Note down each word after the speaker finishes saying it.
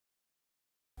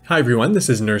Hi everyone, this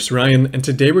is Nurse Ryan, and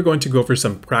today we're going to go over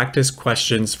some practice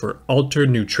questions for altered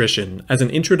nutrition as an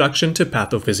introduction to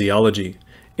pathophysiology.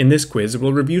 In this quiz,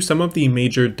 we'll review some of the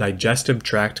major digestive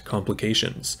tract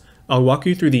complications. I'll walk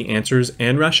you through the answers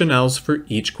and rationales for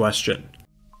each question.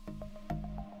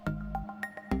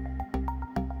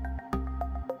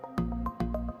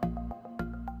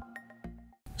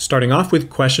 Starting off with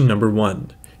question number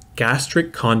 1.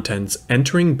 Gastric contents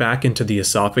entering back into the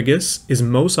esophagus is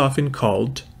most often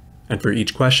called, and for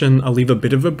each question I'll leave a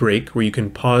bit of a break where you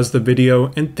can pause the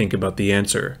video and think about the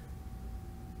answer.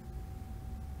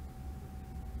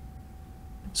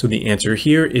 So the answer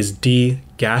here is D,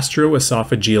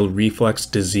 gastroesophageal reflux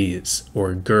disease,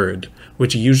 or GERD,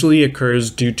 which usually occurs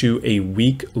due to a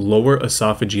weak lower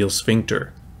esophageal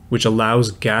sphincter, which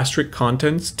allows gastric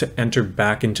contents to enter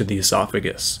back into the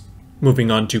esophagus. Moving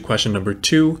on to question number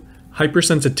 2,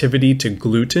 hypersensitivity to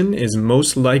gluten is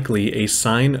most likely a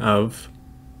sign of,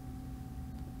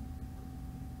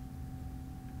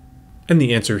 and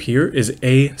the answer here is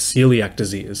A, celiac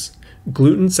disease.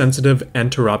 Gluten-sensitive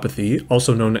enteropathy,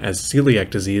 also known as celiac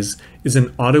disease, is an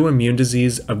autoimmune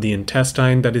disease of the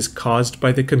intestine that is caused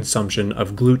by the consumption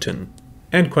of gluten.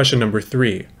 And question number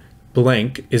 3,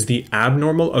 blank is the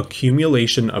abnormal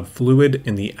accumulation of fluid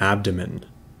in the abdomen.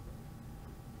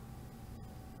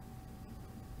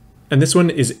 And this one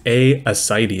is A,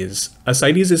 ascites.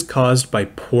 Ascites is caused by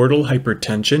portal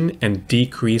hypertension and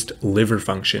decreased liver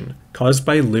function, caused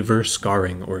by liver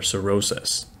scarring or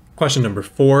cirrhosis. Question number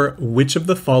 4, which of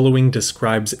the following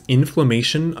describes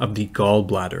inflammation of the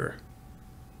gallbladder?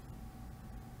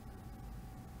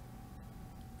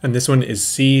 And this one is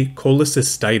C,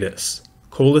 cholecystitis.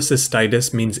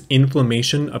 Cholecystitis means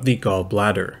inflammation of the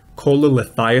gallbladder.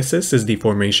 Cholelithiasis is the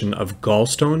formation of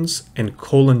gallstones, and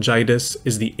cholangitis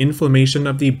is the inflammation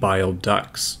of the bile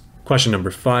ducts. Question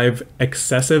number 5,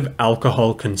 excessive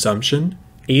alcohol consumption,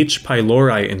 H.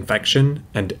 pylori infection,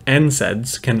 and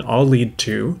NSAIDs can all lead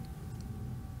to,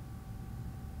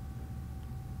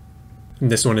 and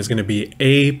this one is going to be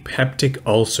A, peptic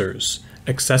ulcers.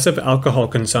 Excessive alcohol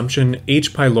consumption,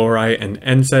 H. pylori, and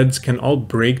NSAIDs can all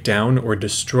break down or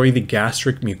destroy the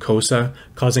gastric mucosa,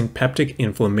 causing peptic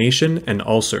inflammation and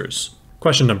ulcers.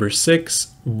 Question number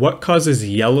 6. What causes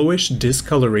yellowish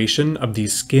discoloration of the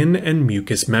skin and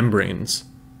mucous membranes?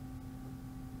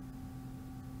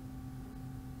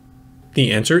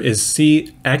 The answer is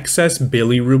C, excess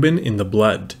bilirubin in the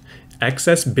blood.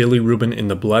 Excess bilirubin in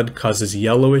the blood causes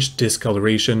yellowish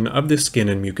discoloration of the skin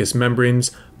and mucous membranes,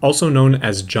 also known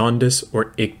as jaundice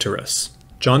or icterus.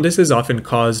 Jaundice is often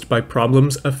caused by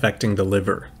problems affecting the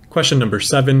liver. Question number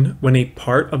 7. When a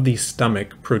part of the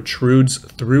stomach protrudes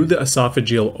through the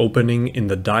esophageal opening in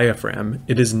the diaphragm,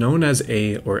 it is known as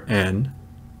a or an.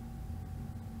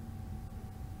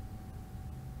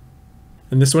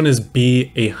 And this one is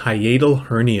B, a hiatal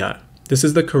hernia. This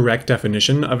is the correct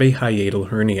definition of a hiatal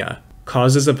hernia.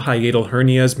 Causes of hiatal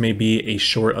hernias may be a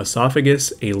short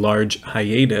esophagus, a large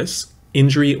hiatus,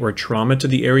 injury or trauma to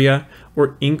the area,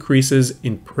 or increases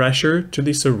in pressure to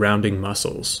the surrounding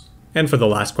muscles. And for the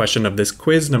last question of this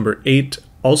quiz, number 8,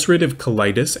 ulcerative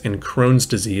colitis and Crohn's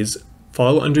disease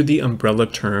fall under the umbrella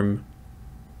term.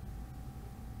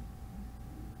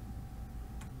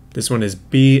 This one is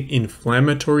B,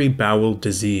 inflammatory bowel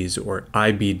disease, or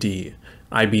IBD.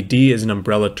 IBD is an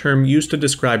umbrella term used to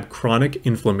describe chronic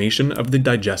inflammation of the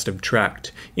digestive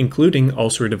tract, including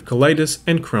ulcerative colitis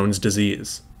and Crohn's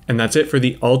disease. And that's it for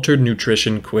the Altered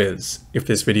Nutrition quiz. If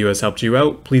this video has helped you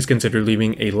out, please consider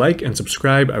leaving a like and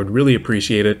subscribe. I would really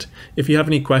appreciate it. If you have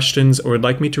any questions or would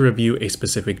like me to review a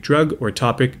specific drug or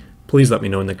topic, please let me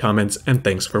know in the comments, and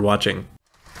thanks for watching.